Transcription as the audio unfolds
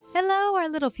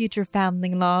little future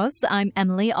foundling-laws. I'm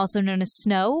Emily, also known as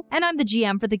Snow, and I'm the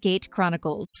GM for the Gate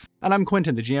Chronicles. And I'm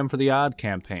Quentin, the GM for the Odd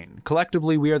campaign.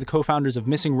 Collectively, we are the co-founders of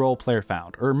Missing Role Player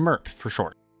Found, or MERP for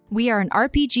short. We are an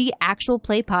RPG actual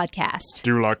play podcast.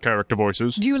 Do you like character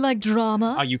voices? Do you like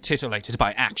drama? Are you titillated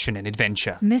by action and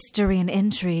adventure? Mystery and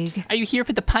intrigue. Are you here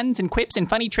for the puns and quips and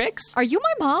funny tricks? Are you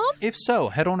my mom? If so,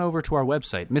 head on over to our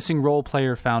website,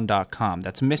 missingroleplayerfound.com.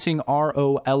 That's missing,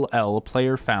 R-O-L-L,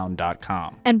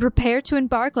 playerfound.com. And prepare to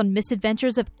embark on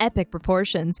misadventures of epic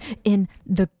proportions in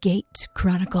The Gate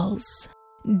Chronicles.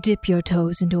 Dip your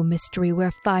toes into a mystery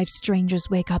where 5 strangers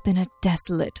wake up in a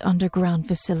desolate underground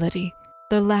facility.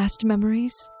 Their last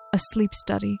memories, a sleep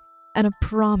study, and a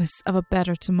promise of a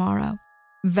better tomorrow.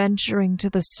 Venturing to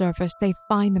the surface, they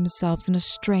find themselves in a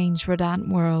strange, verdant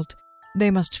world.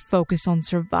 They must focus on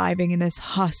surviving in this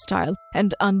hostile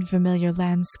and unfamiliar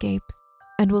landscape,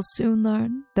 and will soon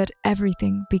learn that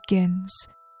everything begins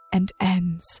and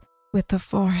ends with the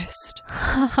forest.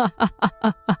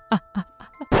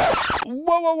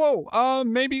 Whoa.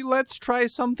 Maybe let's try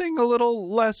something a little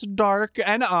less dark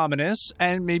and ominous,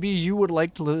 and maybe you would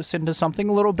like to listen to something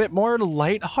a little bit more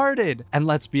lighthearted. And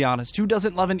let's be honest, who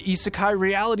doesn't love an isekai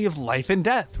reality of life and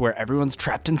death, where everyone's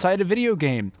trapped inside a video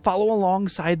game? Follow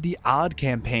alongside the Odd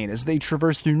campaign as they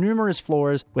traverse through numerous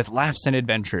floors with laughs and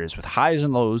adventures, with highs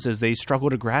and lows as they struggle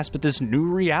to grasp at this new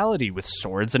reality with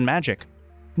swords and magic.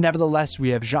 Nevertheless, we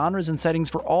have genres and settings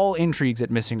for all intrigues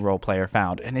at Missing Role Player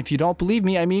Found, and if you don't believe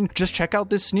me, just check out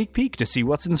this sneak peek to see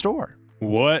what's in store.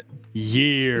 What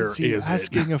year is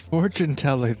asking it? a fortune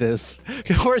teller this?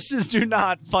 Horses do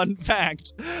not, fun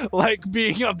fact, like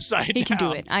being upside down. He can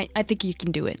do it. I think you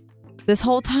can do it. This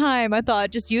whole time, I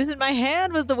thought just using my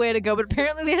hand was the way to go, but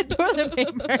apparently they had toilet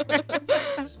paper.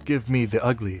 Give me the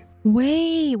ugly.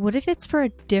 Wait, what if it's for a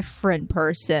different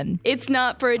person? It's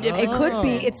not for a different It could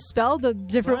be. It's spelled a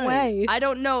different way. I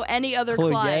don't know any other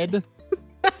Clyde.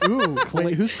 Ooh,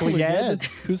 who's Clyde?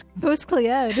 Who's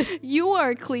Cleed? You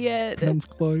are Clyde. Prince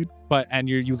Clyde. But, and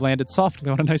you landed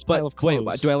softly on a nice pile of clothes.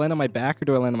 Wait, do I land on my back or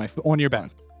do I land on my foot? On your back.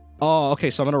 Oh,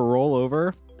 okay, so I'm going to roll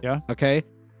over. Yeah. Okay.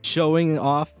 Showing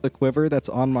off the quiver that's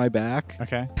on my back.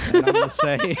 Okay. And I'm going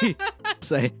to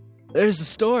say, there's a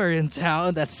store in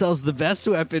town that sells the best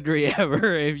weaponry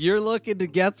ever. If you're looking to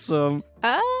get some.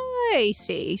 I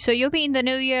see. So you mean the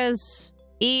New Year's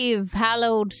Eve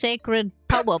hallowed sacred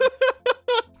poem?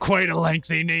 Quite a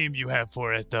lengthy name you have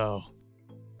for it, though.